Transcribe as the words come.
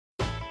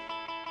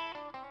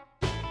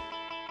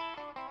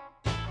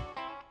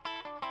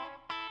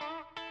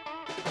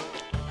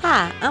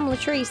Hi, I'm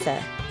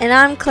Latresa, And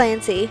I'm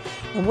Clancy.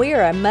 and we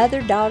are a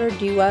mother-daughter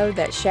duo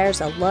that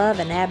shares a love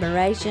and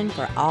admiration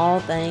for all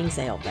things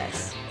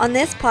Elvis. On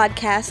this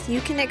podcast, you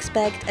can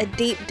expect a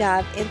deep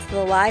dive into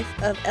the life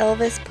of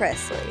Elvis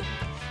Presley.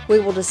 We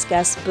will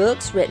discuss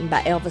books written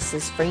by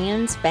Elvis's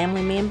friends,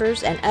 family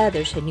members, and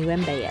others who knew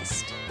him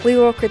best. We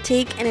will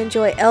critique and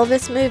enjoy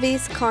Elvis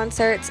movies,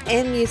 concerts,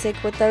 and music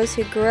with those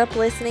who grew up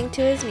listening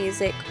to his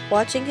music,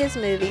 watching his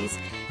movies,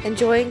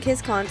 enjoying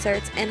his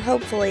concerts, and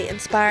hopefully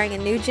inspiring a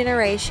new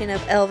generation of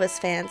Elvis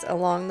fans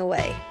along the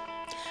way.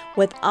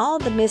 With all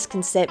the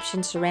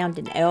misconceptions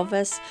surrounding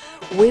Elvis,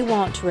 we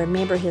want to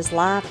remember his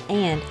life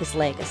and his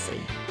legacy.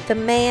 The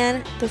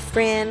man, the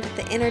friend,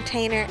 the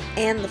entertainer,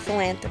 and the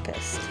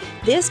philanthropist.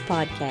 This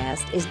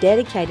podcast is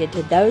dedicated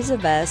to those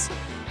of us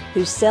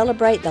who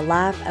celebrate the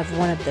life of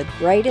one of the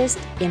greatest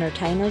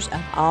entertainers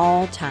of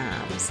all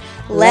times.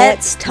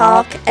 Let's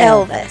talk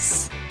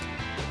Elvis.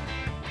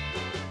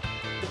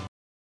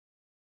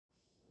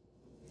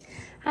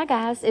 Hi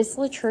guys, it's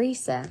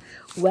Latresa.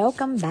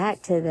 Welcome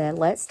back to the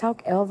Let's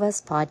Talk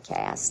Elvis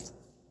podcast.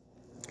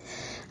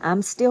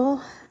 I'm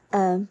still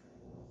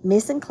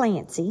missing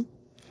Clancy,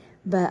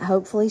 but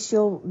hopefully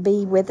she'll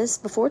be with us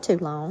before too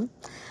long.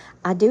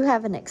 I do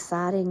have an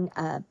exciting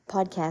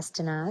podcast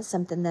tonight.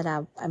 Something that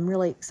I'm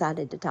really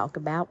excited to talk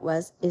about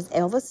is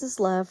Elvis's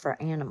love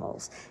for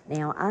animals.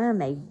 Now, I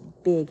am a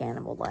big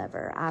animal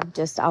lover. I've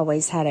just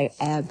always had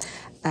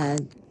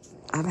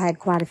I've had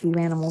quite a few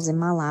animals in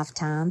my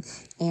lifetime,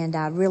 and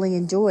I really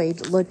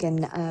enjoyed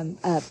looking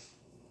up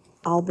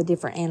all the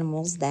different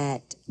animals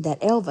that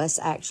Elvis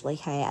actually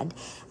had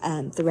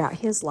throughout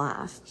his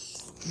life.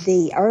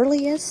 The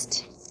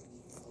earliest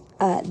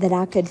that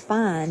I could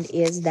find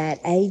is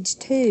that age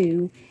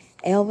 2,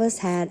 Elvis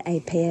had a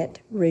pet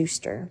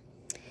rooster,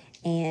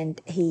 and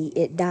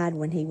it died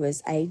when he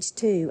was age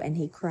 2, and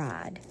he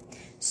cried.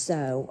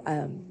 So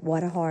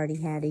what a heart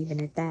he had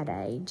even at that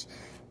age.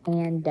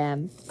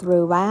 And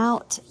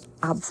throughout,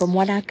 from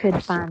what I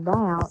could find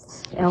out,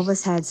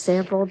 Elvis had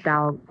several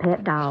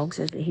pet dogs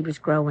as he was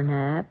growing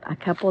up. A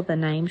couple of the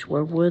names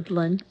were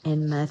Woodland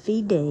and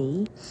Muffy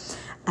D.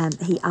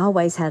 He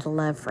always had a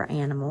love for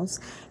animals,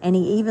 and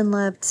he even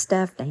loved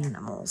stuffed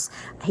animals.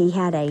 He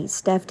had a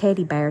stuffed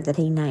teddy bear that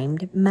he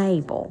named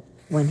Mabel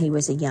when he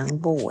was a young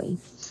boy.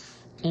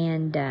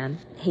 And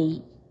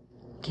he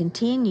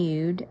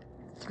continued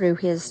through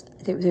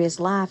his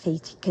life, he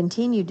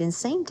continued and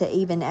seemed to,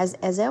 even as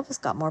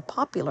Elvis got more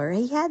popular,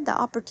 he had the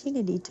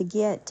opportunity to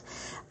get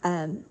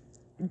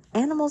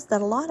animals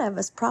that a lot of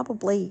us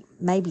probably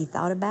maybe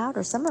thought about,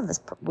 or some of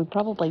us we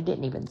probably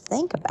didn't even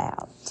think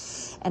about.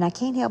 And I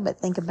can't help but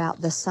think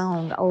about the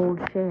song Old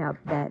Shep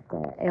that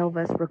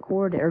Elvis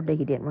recorded, or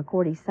he didn't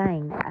record, he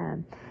sang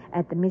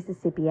at the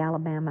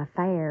Mississippi-Alabama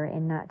Fair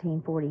in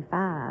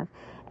 1945,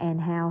 and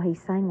how he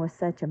sang with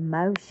such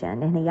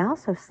emotion. And he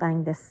also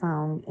sang this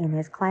song in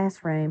his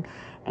classroom,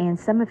 and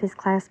some of his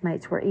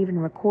classmates were even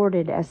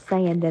recorded as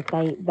saying that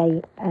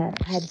they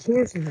had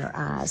tears in their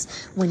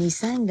eyes when he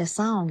sang the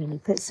song, and he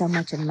put so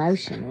much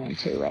emotion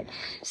into it.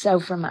 So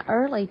from an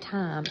early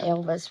time,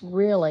 Elvis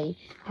really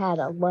had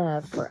a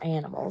love for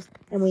animals.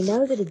 And we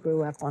know that he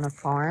grew up on a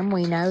farm.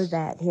 We know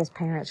that his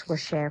parents were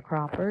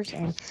sharecroppers,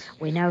 and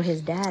we know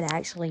his dad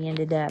actually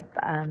ended up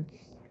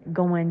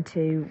going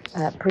to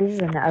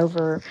prison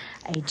over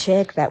a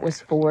check that was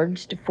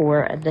forged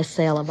for the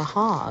sale of a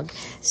hog.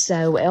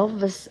 So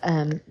Elvis,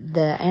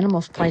 the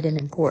animals played an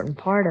important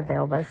part of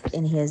Elvis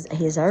in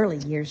his early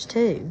years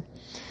too.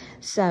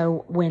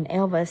 So when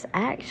Elvis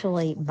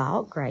actually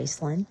bought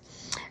Graceland,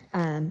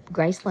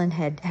 Graceland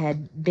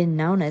had been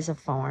known as a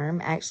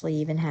farm, actually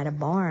even had a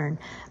barn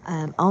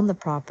on the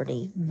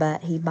property,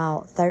 but he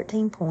bought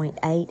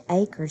 13.8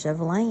 acres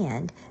of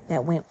land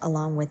that went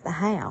along with the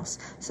house.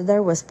 So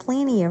there was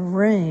plenty of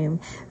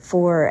room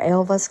for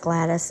Elvis,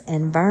 Gladys,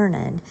 and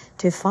Vernon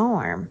to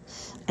farm.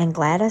 And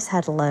Gladys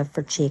had a love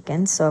for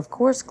chickens, so of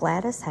course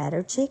Gladys had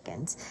her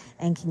chickens.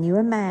 And can you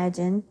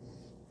imagine,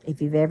 if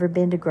you've ever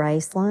been to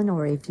Graceland,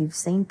 or if you've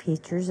seen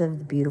pictures of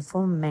the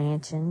beautiful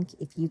mansion,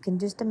 if you can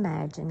just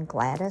imagine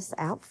Gladys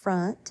out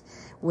front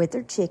with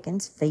her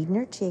chickens, feeding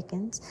her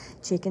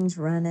chickens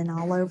running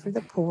all over the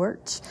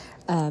porch,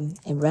 and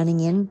running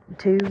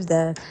into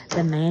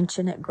the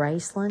mansion at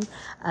Graceland,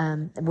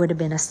 it would have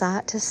been a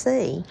sight to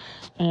see.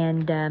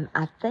 And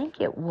I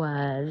think it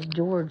was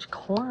George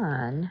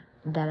Klein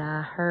that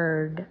I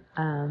heard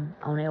on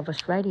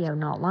Elvis radio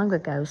not long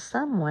ago.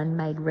 Someone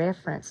made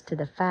reference to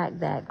the fact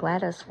that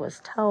Gladys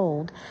was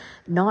told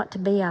not to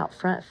be out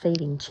front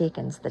feeding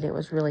chickens, that it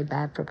was really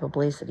bad for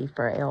publicity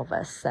for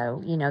Elvis.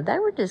 So, they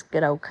were just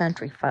good old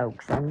country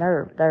folks, and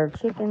their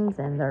chickens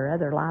and their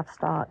other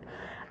livestock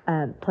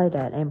played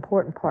an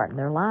important part in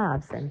their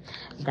lives, and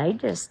they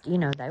just,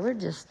 they were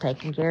just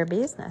taking care of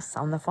business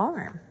on the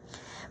farm.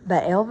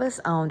 But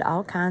Elvis owned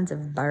all kinds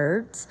of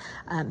birds.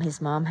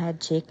 His mom had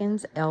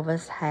chickens.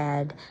 Elvis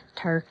had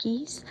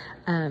turkeys.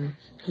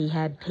 He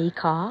had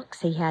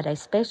peacocks. He had a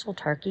special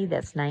turkey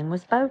that's name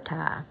was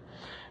Bowtie.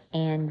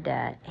 and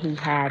he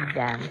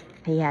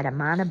had a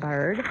minor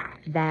bird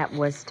that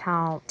was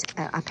taught.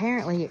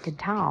 Apparently, it could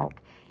talk,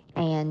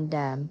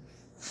 and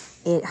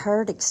it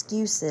heard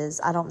excuses.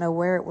 I don't know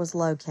where it was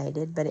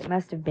located, but it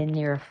must have been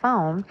near a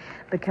phone,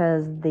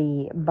 because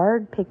the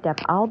bird picked up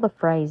all the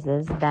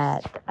phrases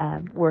that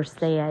were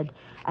said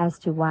as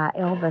to why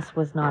Elvis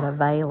was not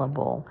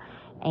available.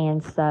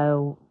 And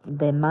so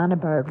the minor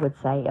bird would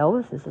say,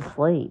 Elvis is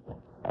asleep.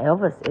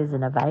 Elvis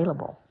isn't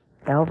available.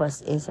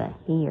 Elvis isn't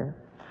here.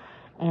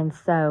 And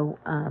so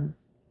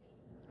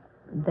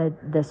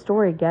the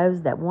story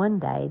goes that one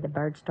day the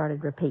bird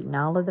started repeating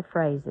all of the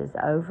phrases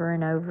over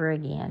and over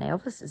again.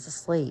 Elvis is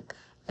asleep.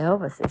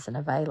 Elvis isn't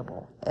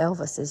available.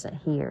 Elvis isn't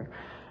here.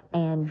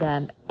 And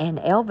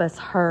Elvis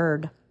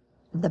heard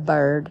the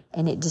bird,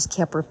 and it just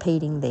kept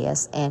repeating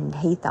this, and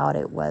he thought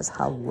it was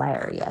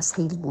hilarious.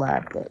 He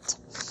loved it.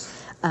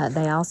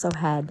 They also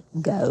had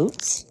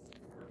goats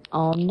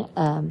on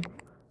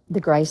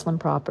the Graceland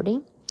property.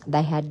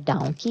 They had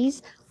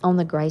donkeys on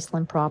the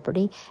Graceland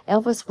property.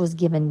 Elvis was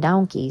given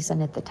donkeys,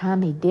 and at the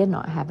time he did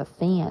not have a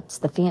fence.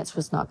 The fence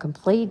was not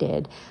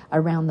completed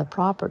around the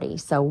property.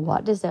 So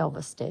what does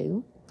Elvis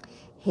do?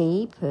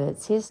 He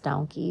puts his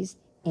donkeys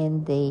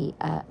in the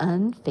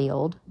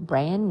unfilled,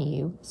 brand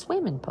new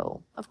swimming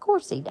pool. Of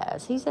course he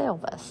does. He's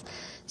Elvis.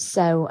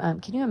 So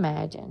can you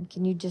imagine?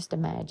 Can you just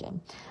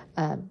imagine?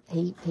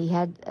 He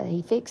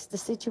fixed the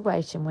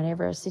situation.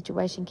 Whenever a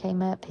situation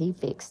came up, he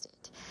fixed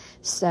it.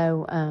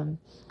 So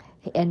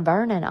and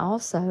Vernon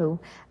also,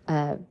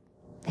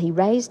 he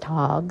raised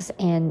hogs,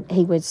 and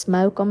he would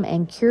smoke them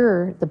and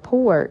cure the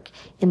pork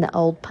in the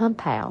old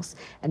pump house.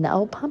 And the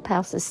old pump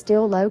house is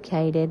still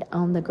located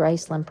on the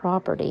Graceland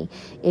property.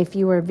 If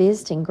you are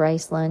visiting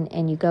Graceland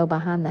and you go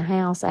behind the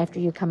house after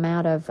you come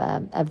out of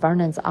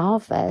Vernon's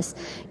office,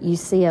 you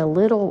see a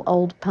little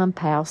old pump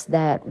house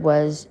that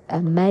was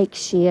a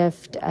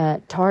makeshift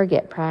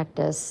target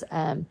practice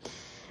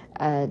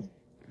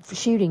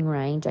shooting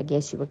range, I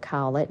guess you would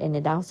call it, and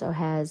it also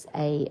has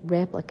a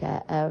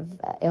replica of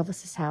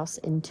Elvis's house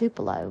in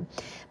Tupelo.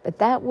 But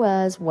that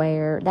was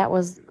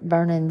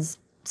Vernon's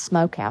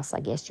smokehouse, I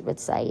guess you would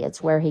say.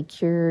 It's where he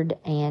cured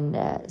and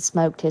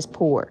smoked his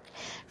pork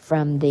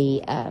from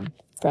the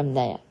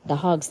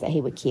hogs that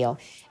he would kill.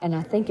 And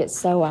I think it's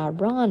so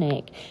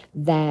ironic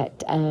that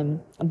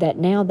that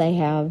now they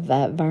have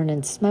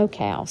Vernon's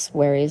Smokehouse,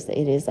 where it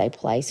is a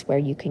place where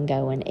you can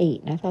go and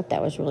eat. And I thought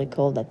that was really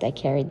cool that they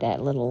carried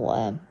that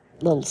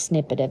little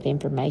snippet of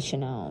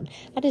information on.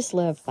 I just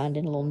love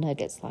finding little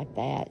nuggets like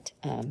that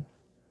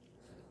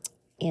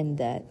in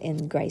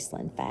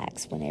Graceland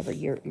Facts whenever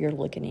you're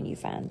looking and you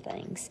find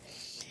things.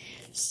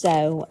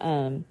 So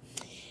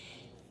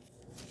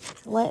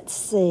let's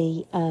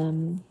see.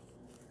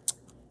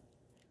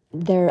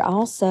 There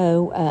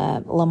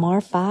also,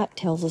 Lamar Fike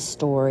tells a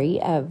story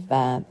of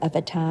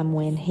a time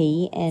when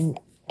he and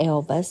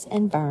Elvis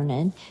and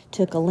Vernon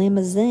took a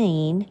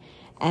limousine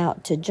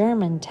out to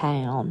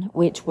Germantown,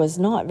 which was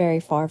not very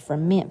far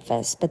from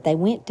Memphis, but they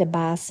went to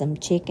buy some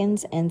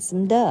chickens and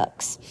some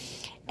ducks.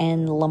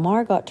 And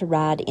Lamar got to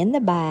ride in the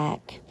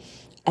back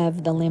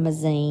of the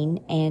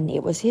limousine, and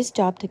it was his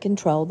job to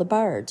control the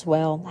birds.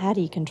 Well, how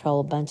do you control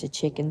a bunch of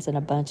chickens and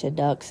a bunch of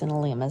ducks in a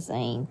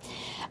limousine?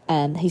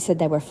 He said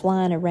they were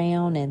flying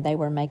around and they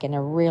were making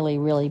a really,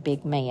 really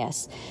big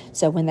mess.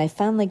 So when they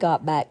finally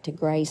got back to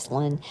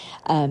Graceland,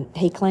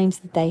 he claims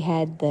that they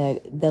had the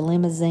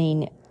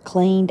limousine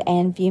cleaned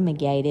and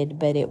fumigated,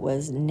 but it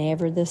was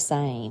never the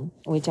same,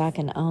 which I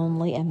can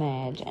only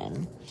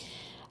imagine.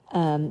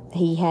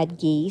 He had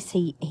geese.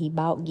 He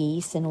bought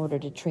geese in order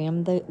to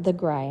trim the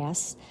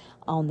grass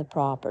on the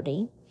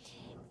property.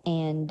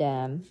 And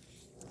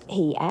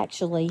he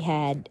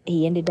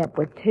ended up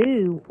with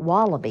 2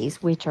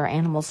 wallabies, which are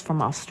animals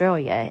from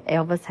Australia.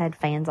 Elvis had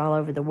fans all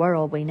over the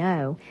world, we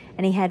know,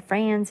 and he had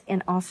fans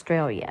in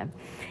Australia.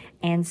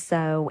 And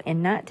so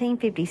in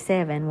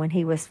 1957, when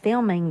he was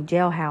filming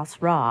Jailhouse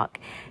Rock,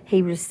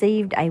 he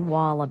received a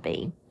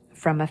wallaby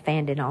from a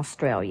fan in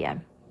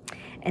Australia.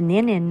 And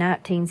then in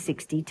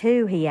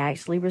 1962, he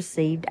actually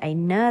received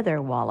another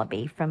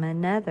wallaby from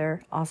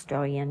another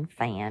Australian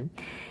fan.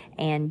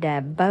 And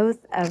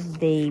both of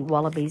the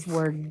wallabies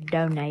were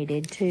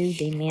donated to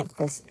the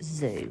Memphis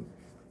Zoo.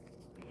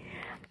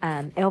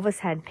 Elvis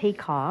had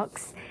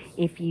peacocks.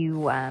 If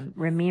you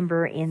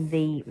remember, in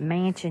the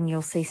mansion,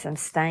 you'll see some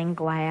stained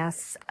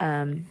glass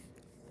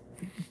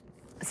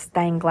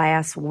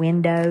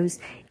windows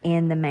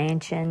in the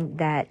mansion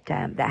that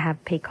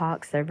have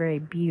peacocks. They're very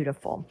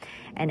beautiful.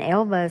 And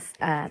Elvis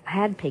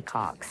had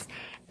peacocks,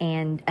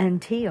 and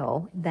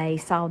until they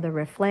saw the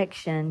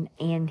reflection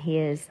in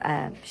his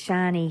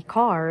shiny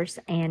cars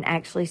and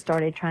actually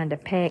started trying to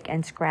peck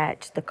and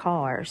scratch the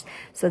cars.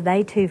 So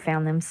they too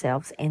found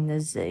themselves in the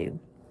zoo.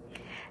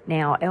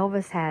 Now,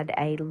 Elvis had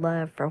a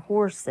love for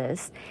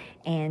horses,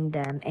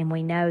 And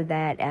we know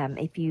that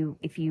if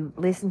you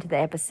listen to the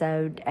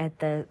episode at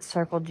the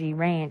Circle G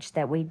Ranch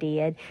that we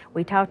did,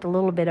 we talked a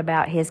little bit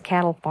about his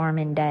cattle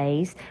farming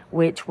days,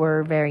 which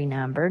were very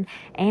numbered,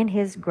 and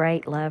his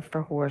great love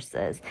for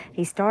horses.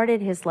 He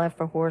started his love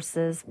for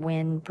horses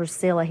when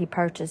he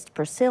purchased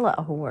Priscilla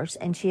a horse,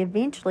 and she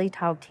eventually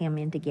talked him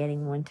into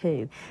getting one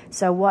too.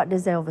 So what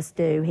does Elvis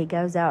do? He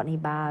goes out and he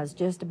buys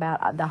just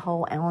about the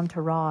whole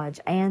entourage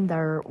and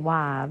their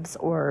wives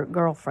or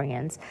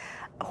girlfriends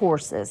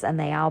horses, and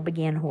they all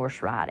begin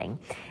horse riding.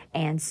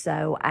 And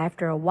so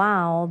after a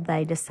while,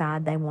 they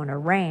decide they want a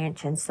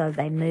ranch, and so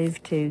they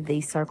move to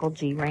the Circle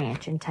G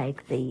Ranch and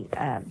take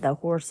the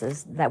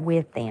horses that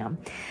with them.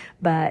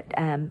 But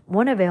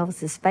one of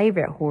Elvis's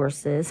favorite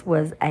horses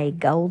was a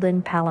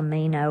golden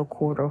Palomino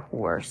quarter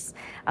horse.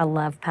 I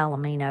love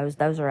Palominos;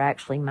 those are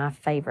actually my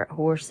favorite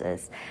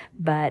horses.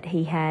 But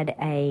he had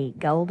a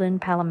golden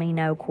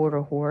Palomino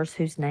quarter horse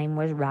whose name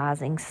was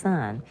Rising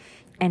Sun.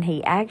 And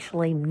he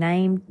actually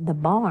named the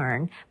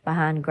barn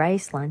behind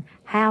Graceland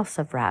House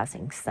of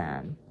Rising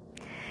Sun.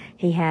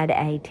 He had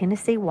a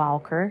Tennessee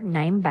Walker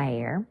named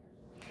Bear,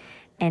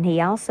 and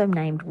he also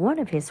named one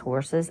of his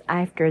horses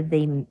after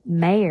the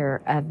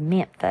mayor of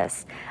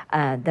Memphis.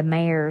 The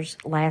mayor's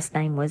last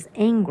name was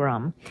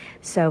Ingram,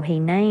 so he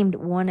named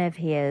one of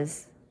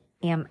his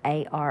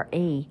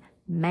M-A-R-E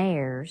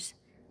mares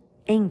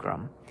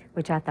Ingram,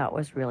 which I thought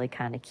was really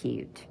kind of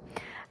cute.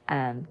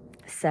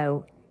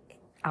 So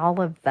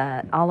all of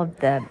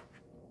the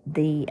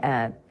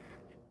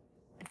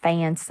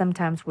fans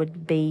sometimes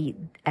would be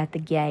at the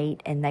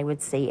gate, and they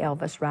would see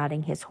Elvis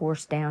riding his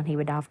horse down. He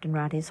would often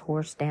ride his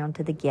horse down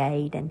to the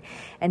gate,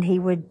 and he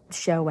would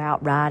show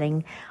out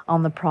riding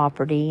on the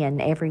property,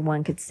 and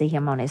everyone could see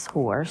him on his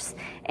horse.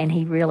 And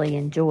he really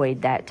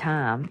enjoyed that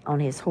time on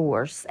his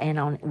horse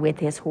and with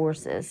his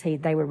horses.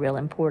 They were real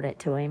important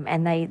to him,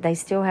 and they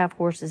still have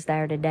horses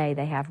there today.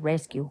 They have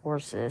rescue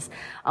horses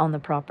on the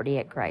property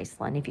at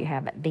Graceland if you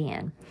haven't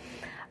been.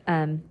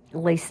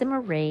 Lisa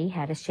Marie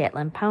had a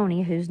Shetland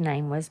pony whose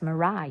name was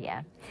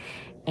Mariah,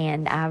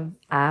 and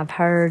I've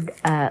heard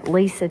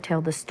Lisa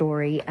tell the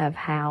story of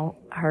how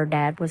her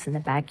dad was in the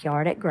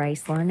backyard at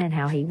Graceland, and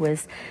how he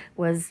was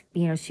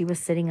she was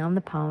sitting on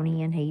the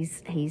pony, and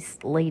he's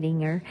leading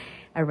her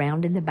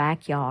around in the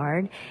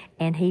backyard,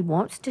 and he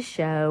wants to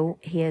show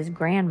his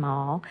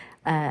grandma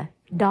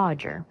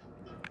Dodger,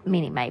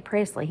 Minnie Mae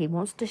Presley. He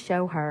wants to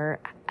show her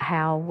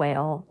how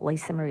well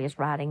Lisa Marie is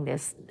riding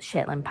this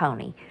Shetland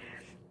pony.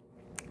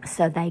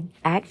 So they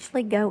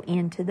actually go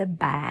into the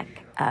back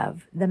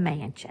of the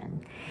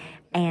mansion,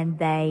 and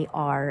they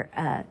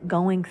are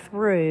going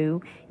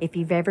through, if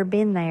you've ever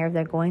been there,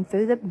 they're going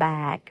through the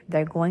back,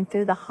 they're going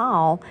through the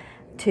hall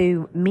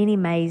to Minnie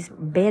Mae's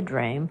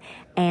bedroom,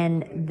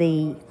 and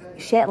the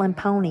Shetland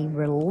pony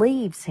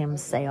relieves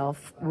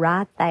himself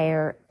right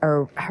there,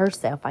 or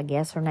herself, I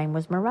guess her name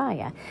was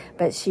Mariah,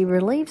 but she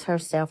relieves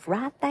herself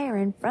right there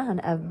in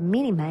front of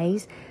Minnie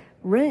Mae's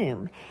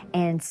room.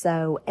 And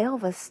so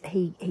Elvis,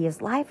 he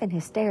is laughing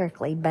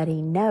hysterically, but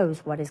he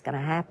knows what is going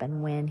to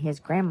happen when his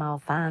grandma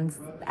finds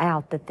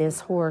out that this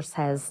horse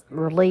has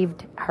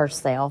relieved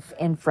herself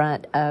in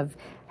front of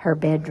her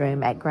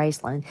bedroom at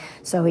Graceland.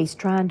 So he's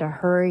trying to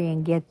hurry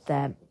and get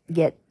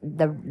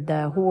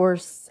the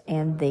horse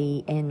and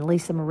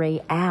Lisa Marie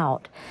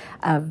out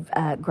of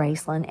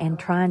Graceland, and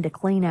trying to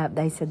clean up.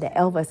 They said that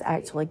Elvis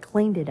actually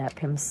cleaned it up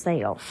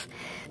himself.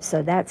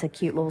 So that's a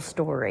cute little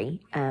story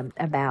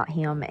about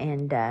him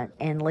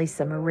and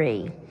Lisa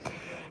Marie.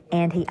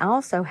 And he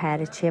also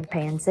had a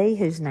chimpanzee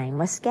whose name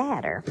was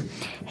Scatter.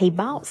 He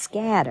bought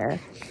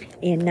Scatter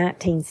in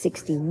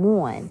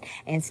 1961,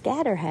 and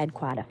Scatter had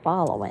quite a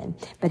following.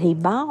 But he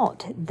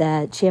bought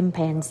the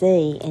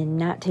chimpanzee in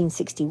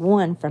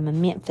 1961 from a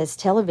Memphis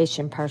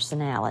television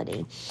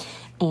personality.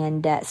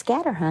 And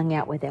Scatter hung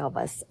out with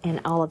Elvis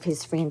and all of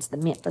his friends, the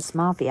Memphis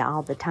Mafia,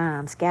 all the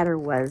time. Scatter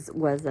was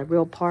a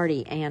real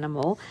party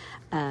animal,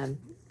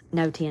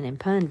 no tin and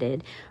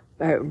punded.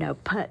 No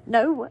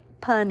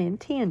pun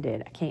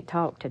intended. I can't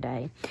talk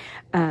today.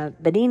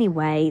 But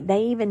anyway,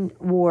 they even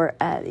wore,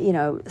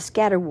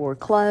 Scatter wore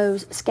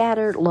clothes.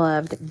 Scatter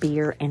loved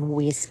beer and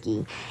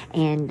whiskey,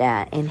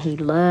 and he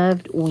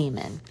loved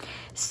women.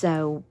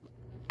 So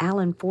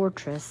Alan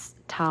Fortress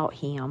taught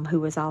him,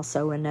 who was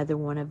also another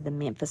one of the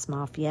Memphis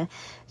Mafia,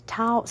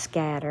 taught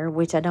Scatter,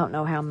 which I don't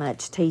know how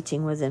much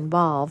teaching was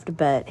involved,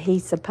 but he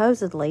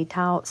supposedly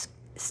taught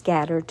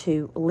Scatter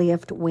to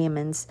lift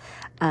women's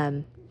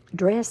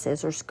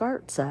dresses or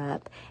skirts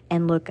up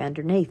and look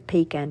underneath,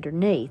 peek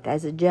underneath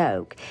as a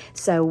joke.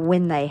 So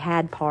when they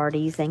had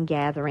parties and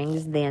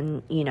gatherings,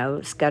 then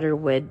Scatter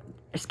would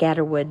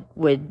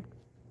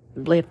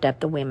lift up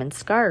the women's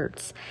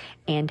skirts,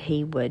 and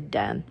he would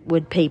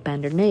peep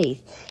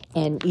underneath,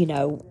 and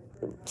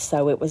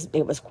so it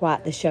was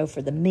quite the show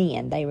for the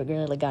men. They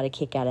really got a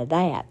kick out of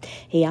that.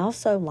 He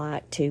also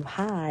liked to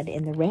hide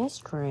in the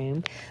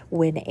restroom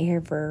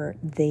whenever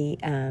the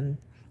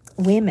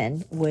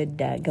women would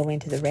go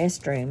into the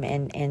restroom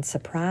and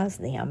surprise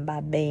them by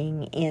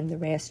being in the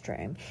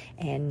restroom,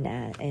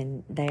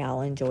 and they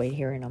all enjoyed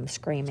hearing them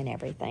scream and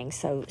everything.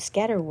 So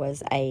Scatter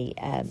was a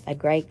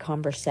great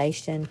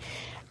conversation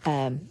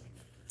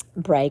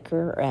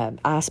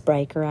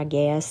icebreaker, I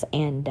guess,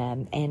 and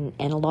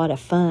a lot of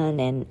fun,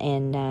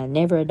 and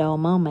never a dull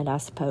moment, I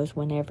suppose,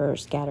 whenever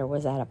Scatter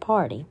was at a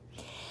party.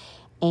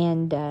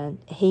 And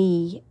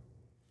he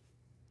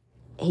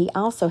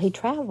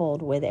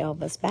traveled with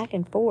Elvis back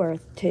and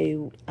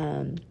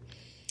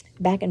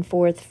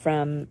forth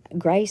from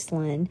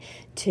Graceland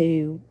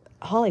to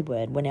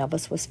Hollywood when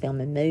Elvis was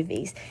filming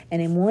movies.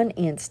 And in one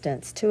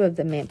instance, two of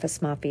the Memphis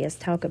Mafias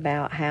talk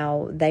about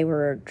how they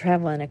were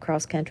traveling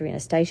across country in a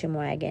station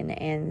wagon,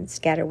 and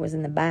Scatter was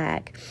in the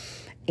back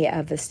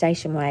of the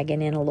station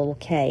wagon in a little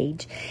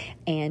cage.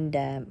 And,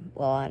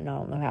 well, I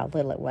don't know how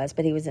little it was,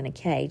 but he was in a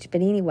cage.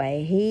 But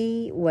anyway,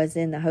 he was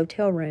in the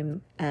hotel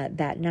room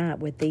that night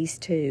with these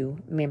two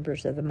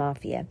members of the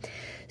Mafia.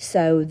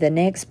 So the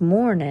next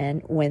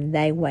morning, when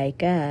they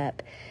wake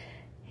up,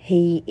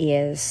 he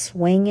is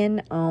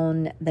swinging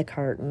on the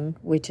curtain,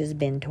 which has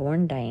been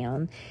torn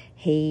down.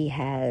 He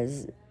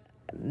has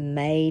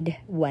made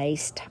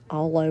waste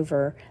all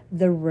over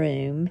the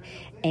room,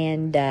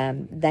 and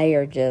they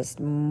are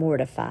just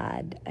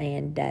mortified.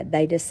 And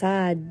they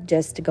decide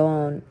just to go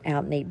on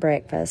out and eat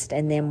breakfast.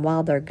 And then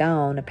while they're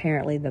gone,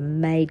 apparently the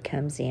maid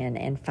comes in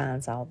and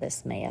finds all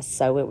this mess.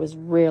 So it was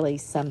really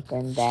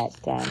something that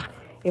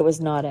it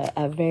was not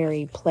a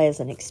very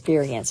pleasant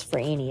experience for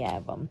any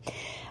of them.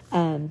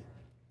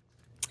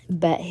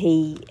 But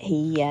he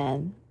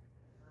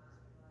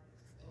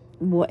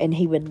would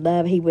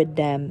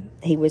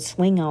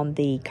swing on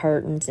the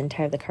curtains and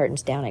tear the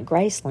curtains down at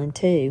Graceland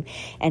too,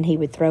 and he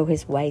would throw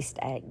his waste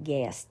at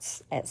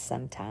guests at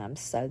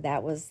sometimes. So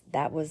that was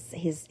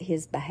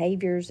his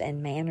behaviors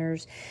and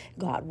manners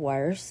got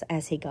worse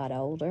as he got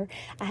older.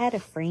 I had a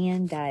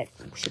friend that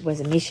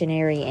was a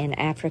missionary in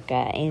Africa,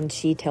 and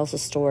she tells a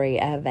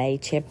story of a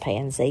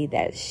chimpanzee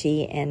that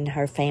she and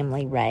her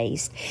family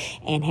raised,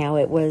 and how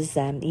it was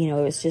it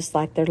was just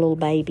like their little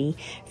baby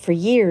for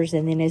years,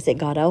 and then as it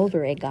got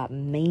older, it got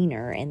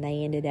meaner, and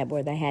they ended up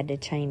where they had to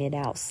chain it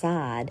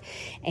outside.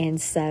 And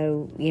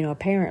so,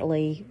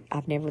 apparently,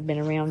 I've never been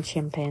around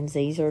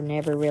chimpanzees or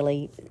never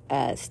really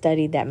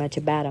studied that much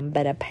about them,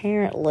 but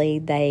apparently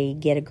they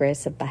get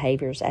aggressive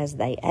behaviors as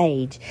they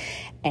age,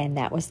 and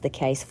that was the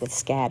case with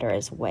Scatter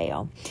as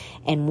well.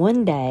 And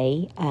one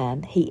day,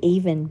 he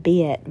even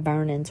bit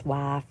Vernon's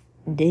wife,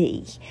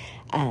 Dee.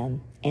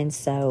 And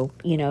so,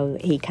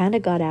 he kind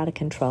of got out of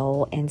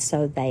control, and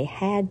so they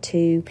had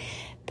to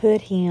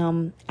put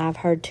him, I've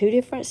heard two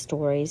different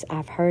stories.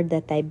 I've heard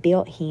that they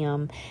built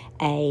him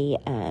a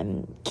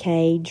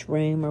cage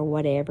room or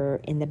whatever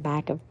in the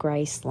back of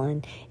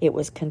Graceland. It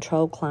was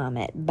controlled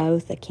climate.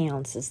 Both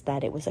accounts is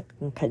that it was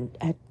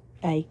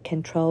a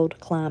controlled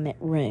climate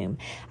room.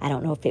 I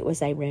don't know if it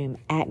was a room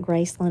at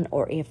Graceland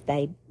or if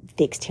they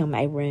fixed him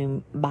a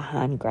room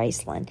behind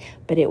Graceland,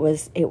 but it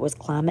was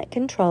climate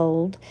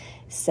controlled.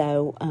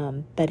 So,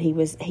 but he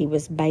was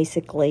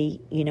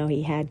basically,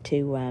 he had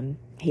to,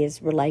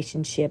 his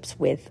relationships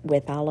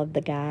with all of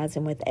the guys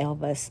and with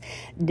Elvis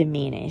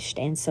diminished,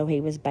 and so he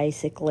was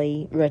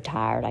basically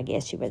retired, I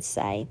guess you would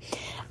say.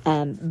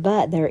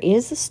 But there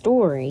is a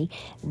story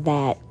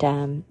that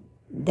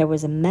there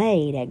was a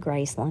maid at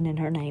Graceland, and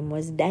her name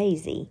was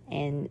Daisy,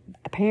 and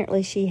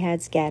apparently she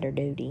had scatter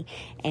duty.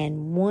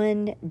 And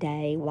one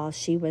day while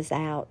she was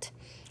out,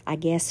 I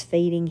guess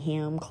feeding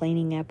him,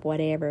 cleaning up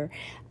whatever,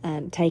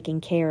 taking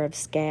care of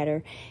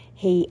Scatter,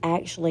 he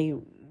actually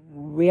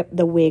ripped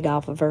the wig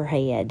off of her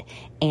head,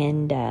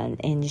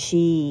 and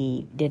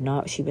she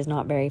was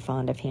not very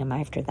fond of him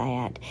after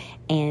that.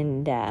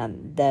 And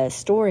the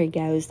story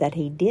goes that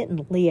he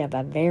didn't live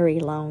a very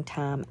long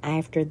time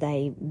after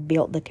they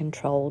built the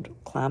controlled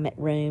climate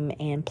room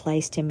and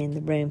placed him in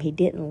the room. He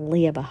didn't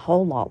live a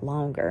whole lot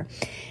longer,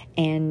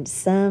 and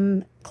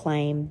some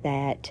claim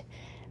that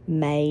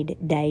maid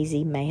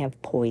Daisy may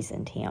have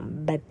poisoned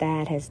him, but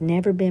that has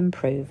never been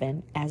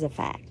proven as a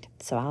fact.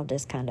 So I'll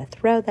just kind of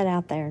throw that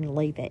out there and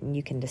leave it, and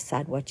you can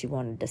decide what you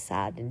want to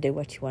decide and do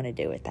what you want to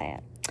do with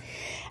that.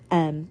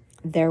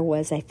 There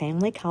was a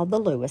family called the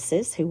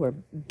Lewises who were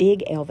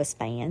big Elvis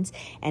fans,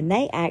 and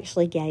they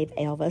actually gave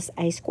Elvis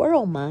a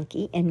squirrel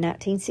monkey in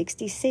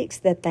 1966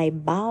 that they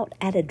bought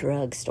at a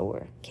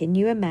drugstore. Can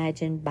you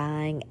imagine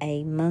buying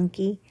a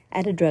monkey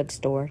at a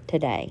drugstore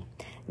today?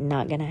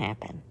 Not going to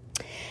happen.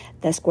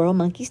 The squirrel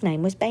monkey's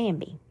name was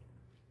Bambi.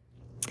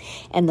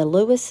 And the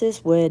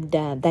Lewises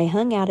they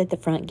hung out at the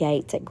front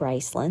gates at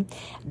Graceland.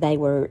 They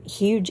were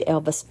huge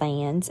Elvis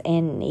fans,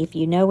 and if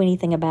you know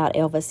anything about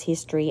Elvis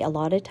history, a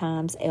lot of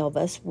times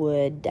Elvis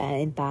would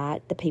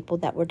invite the people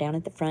that were down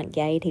at the front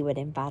gate. He would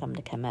invite them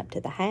to come up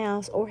to the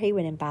house, or he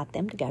would invite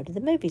them to go to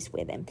the movies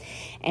with him.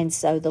 And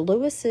so the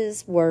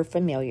Lewises were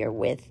familiar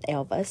with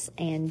Elvis,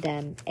 and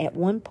at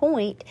one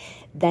point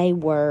they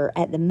were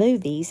at the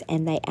movies,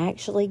 and they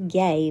actually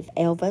gave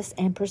Elvis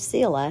and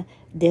Priscilla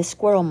this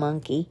squirrel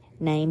monkey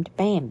named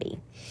Bambi.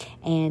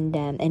 And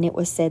it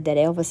was said that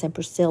Elvis and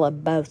Priscilla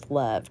both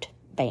loved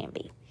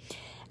Bambi.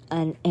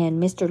 And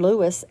Mr.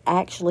 Lewis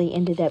actually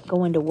ended up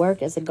going to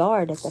work as a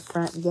guard at the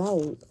front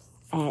gate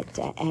at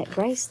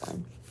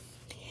Graceland.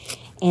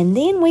 And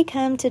then we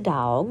come to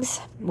dogs.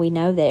 We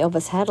know that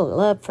Elvis had a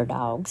love for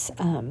dogs.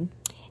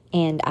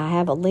 And I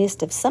have a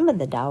list of some of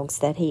the dogs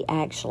that he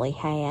actually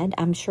had.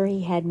 I'm sure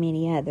he had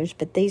many others,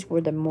 but these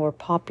were the more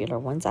popular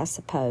ones, I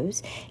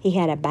suppose. He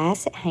had a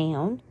Basset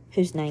Hound,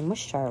 whose name was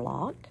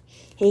Sherlock.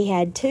 He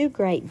had 2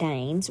 Great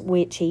Danes,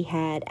 which he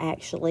had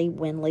actually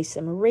when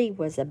Lisa Marie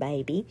was a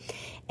baby,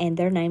 and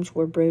their names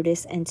were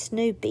Brutus and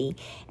Snoopy.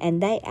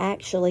 And they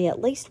actually, at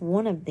least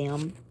one of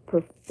them,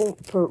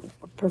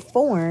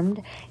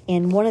 performed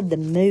in one of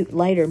the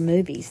later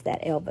movies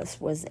that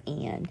Elvis was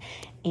in.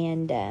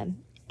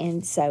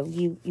 And so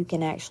you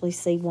can actually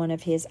see one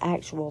of his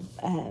actual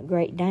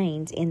Great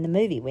Danes in the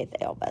movie with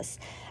Elvis.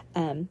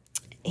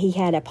 He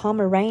had a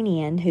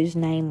Pomeranian whose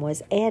name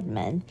was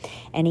Edmund,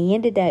 and he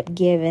ended up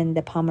giving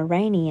the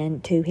Pomeranian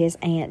to his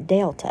Aunt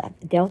Delta.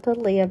 Delta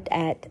lived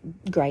at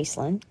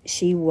Graceland.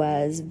 She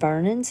was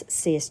Vernon's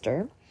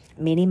sister,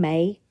 Minnie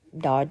Mae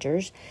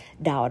Dodger's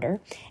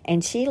daughter,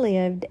 and she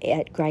lived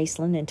at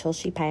Graceland until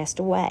she passed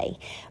away.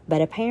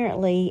 But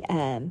apparently,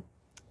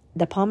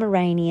 the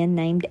Pomeranian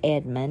named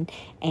Edmund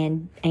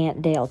and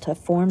Aunt Delta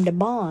formed a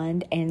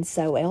bond, and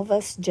so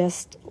Elvis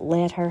just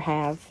let her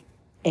have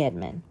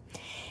Edmund.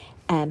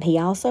 He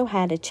also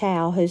had a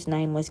chow whose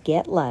name was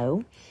Get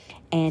Low,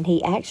 and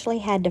he actually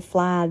had to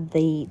fly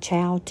the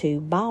chow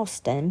to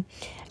Boston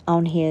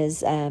on his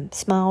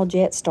small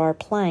Jetstar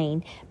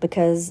plane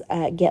because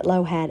Get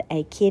Low had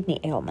a kidney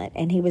ailment,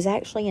 and he was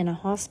actually in a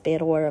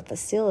hospital or a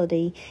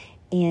facility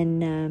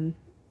in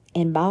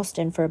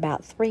Boston for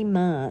about 3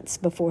 months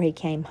before he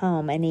came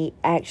home, and he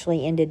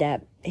actually ended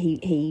up,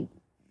 he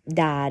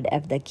died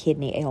of the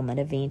kidney ailment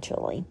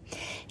eventually.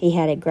 He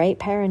had a Great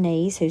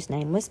Pyrenees whose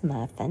name was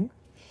Muffin.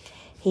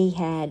 He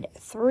had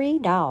 3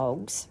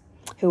 dogs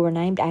who were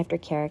named after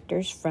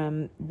characters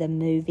from the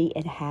movie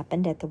It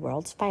Happened at the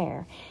World's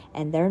Fair,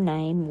 and their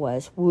name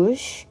was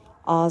Whoosh,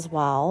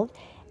 Oswald,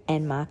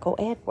 and Michael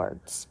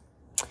Edwards.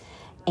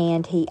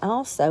 And he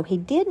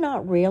did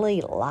not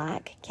really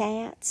like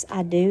cats.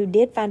 I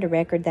did find a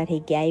record that he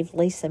gave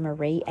Lisa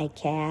Marie a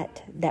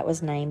cat that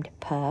was named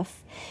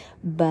Puff,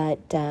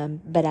 but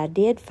I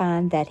did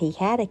find that he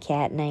had a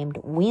cat named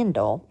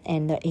Wendell,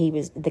 and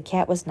the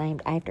cat was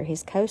named after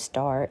his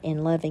co-star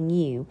in Loving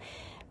You,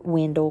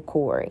 Wendell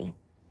Corey.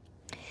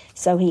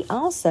 So he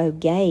also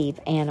gave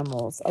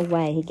animals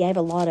away. He gave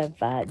a lot of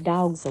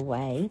dogs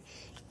away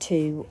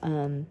to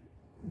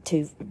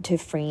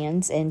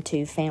friends and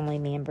to family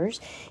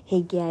members.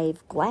 He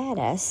gave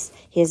Gladys,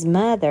 his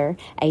mother,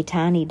 a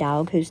tiny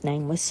dog whose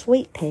name was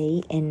Sweet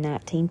Pea in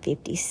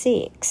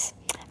 1956.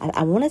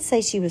 I want to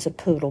say she was a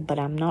poodle, but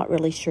I'm not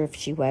really sure if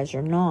she was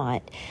or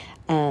not.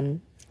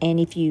 And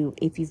if you've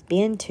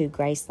been to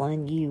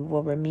Graceland, you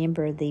will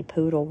remember the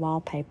poodle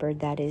wallpaper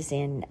that is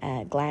in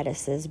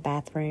Gladys's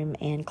bathroom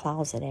and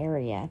closet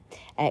area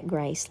at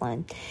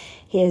Graceland.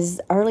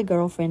 His early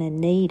girlfriend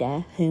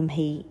Anita, whom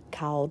he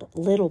called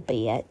Little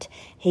Bit,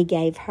 he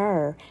gave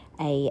her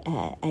a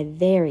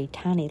very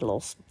tiny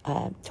little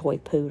toy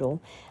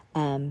poodle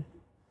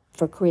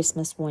for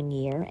Christmas one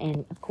year,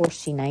 and of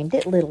course she named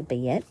it Little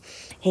Bit.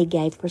 He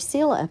gave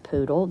Priscilla a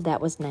poodle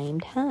that was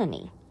named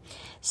Honey.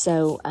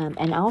 So,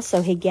 and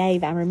also he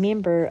gave, I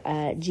remember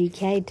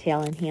GK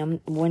telling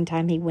him one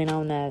time he went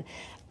on a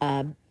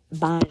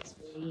buying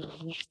spree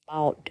and he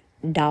bought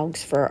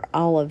dogs for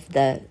all of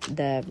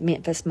the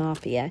Memphis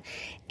Mafia,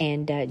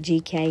 and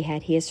GK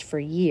had his for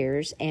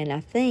years, and I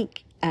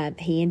think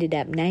he ended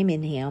up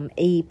naming him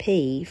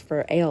EP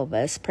for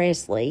Elvis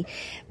Presley,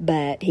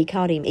 but he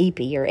called him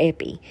Epi or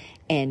Epi,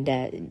 and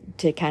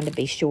to kind of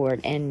be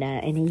short, and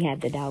he had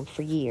the dog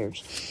for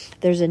years.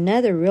 There's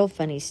another real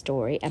funny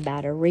story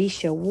about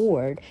Arisha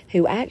Ward,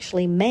 who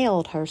actually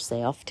mailed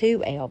herself to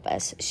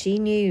Elvis. She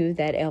knew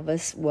that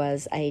Elvis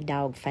was a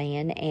dog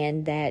fan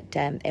and that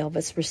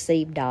Elvis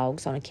received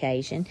dogs on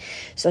occasion,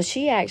 so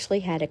she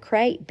actually had a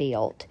crate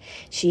built.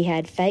 She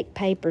had fake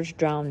papers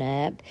drawn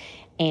up,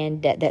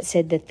 and that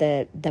said that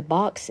the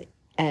box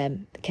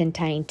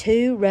contained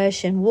 2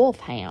 Russian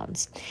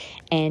wolfhounds,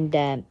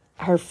 and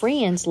her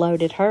friends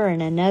loaded her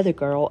and another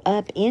girl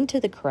up into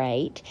the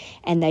crate,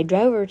 and they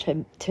drove her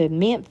to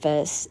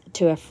Memphis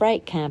to a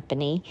freight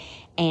company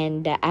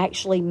and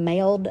actually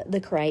mailed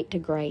the crate to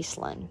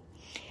Graceland.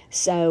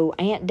 So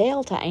Aunt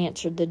Delta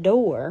answered the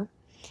door,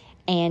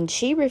 and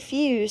she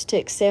refused to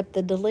accept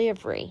the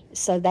delivery.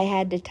 So they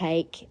had to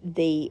take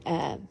the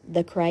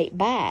crate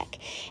back.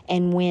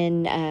 And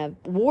when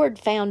Ward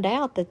found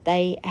out that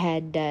they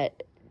had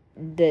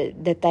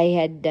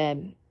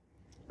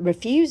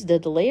refused the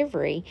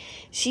delivery,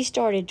 she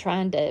started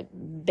trying to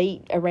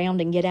beat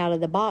around and get out of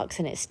the box,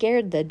 and it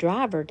scared the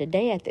driver to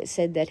death. It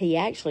said that he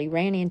actually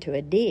ran into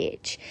a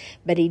ditch,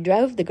 but he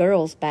drove the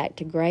girls back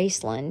to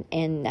Graceland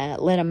and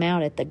let them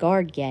out at the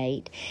guard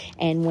gate.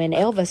 And when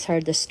Elvis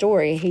heard the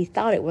story, he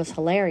thought it was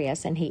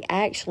hilarious, and he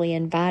actually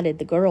invited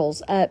the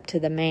girls up to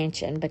the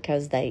mansion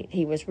because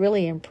he was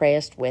really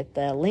impressed with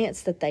the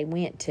lengths that they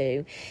went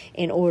to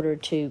in order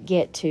to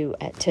get to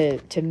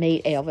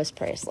meet Elvis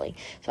Presley.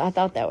 So I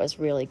thought that was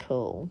really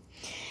cool.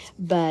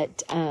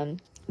 But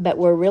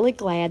we're really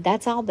glad.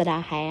 That's all that I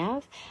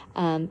have.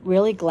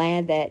 Really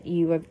glad that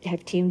you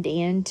have tuned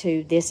in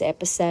to this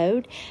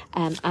episode.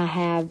 I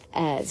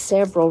have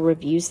several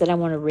reviews that I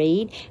want to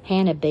read.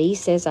 Hannah B.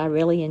 says, I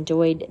really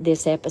enjoyed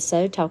this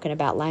episode, talking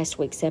about last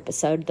week's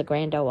episode of the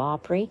Grand Ole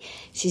Opry.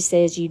 She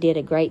says, you did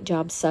a great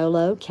job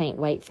solo. Can't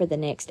wait for the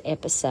next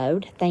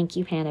episode. Thank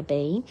you, Hannah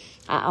B.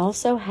 I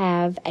also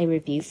have a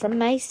review from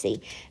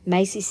Macy.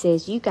 Macy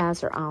says, you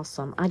guys are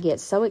awesome. I get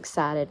so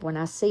excited when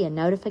I see a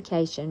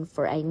notification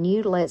for a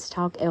new Let's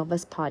Talk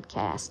Elvis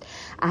podcast.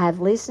 I have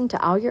listened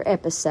to all your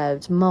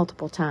episodes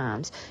multiple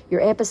times.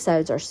 Your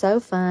episodes are so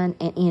fun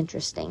and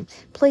interesting.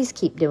 Please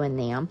keep doing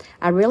them.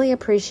 I really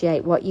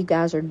appreciate what you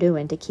guys are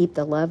doing to keep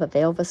the love of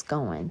Elvis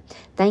going.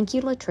 Thank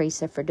you,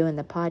 Latricia, for doing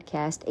the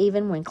podcast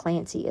even when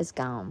Clancy is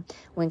gone.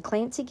 When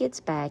Clancy gets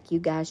back, you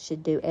guys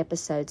should do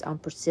episodes on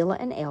Priscilla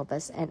and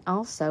Elvis, and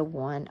also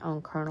one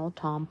on Colonel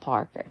Tom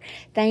Parker.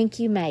 Thank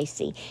you,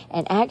 Macy.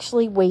 And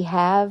actually, we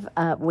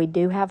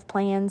do have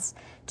plans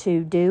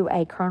to do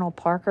a Colonel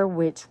Parker,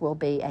 which will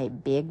be a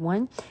big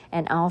one,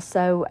 and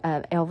also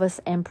Elvis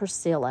and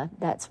Priscilla.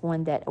 That's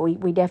one that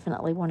we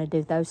definitely want to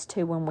do those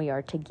two when we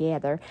are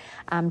together.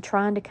 I'm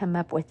trying to come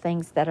up with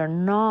things that are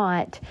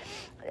not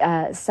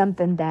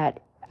something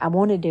that I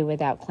want to do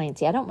without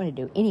Clancy. I don't want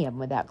to do any of them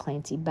without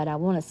Clancy, but I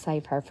want to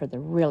save her for the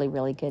really,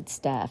 really good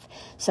stuff.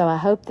 So I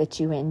hope that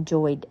you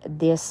enjoyed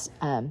this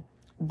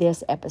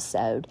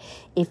episode.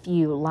 If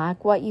you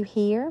like what you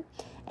hear,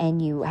 and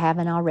you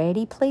haven't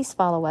already, please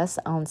follow us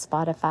on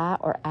Spotify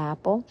or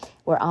Apple.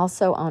 We're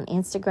also on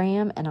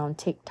Instagram and on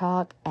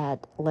TikTok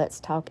at Let's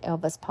Talk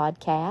Elvis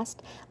Podcast.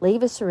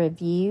 Leave us a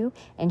review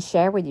and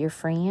share with your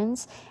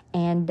friends.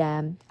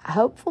 And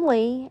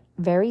hopefully,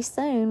 very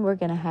soon, we're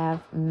going to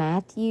have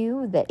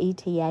Matthew, the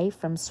ETA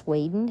from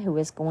Sweden, who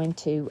is going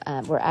to,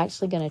 we're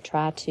actually going to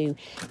try to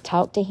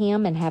talk to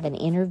him and have an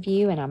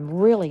interview, and I'm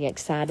really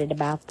excited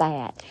about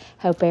that.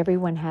 Hope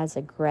everyone has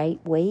a great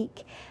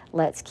week.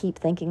 Let's keep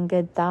thinking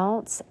good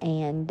thoughts,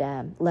 and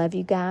love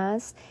you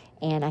guys,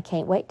 and I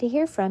can't wait to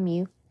hear from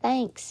you.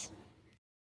 Thanks.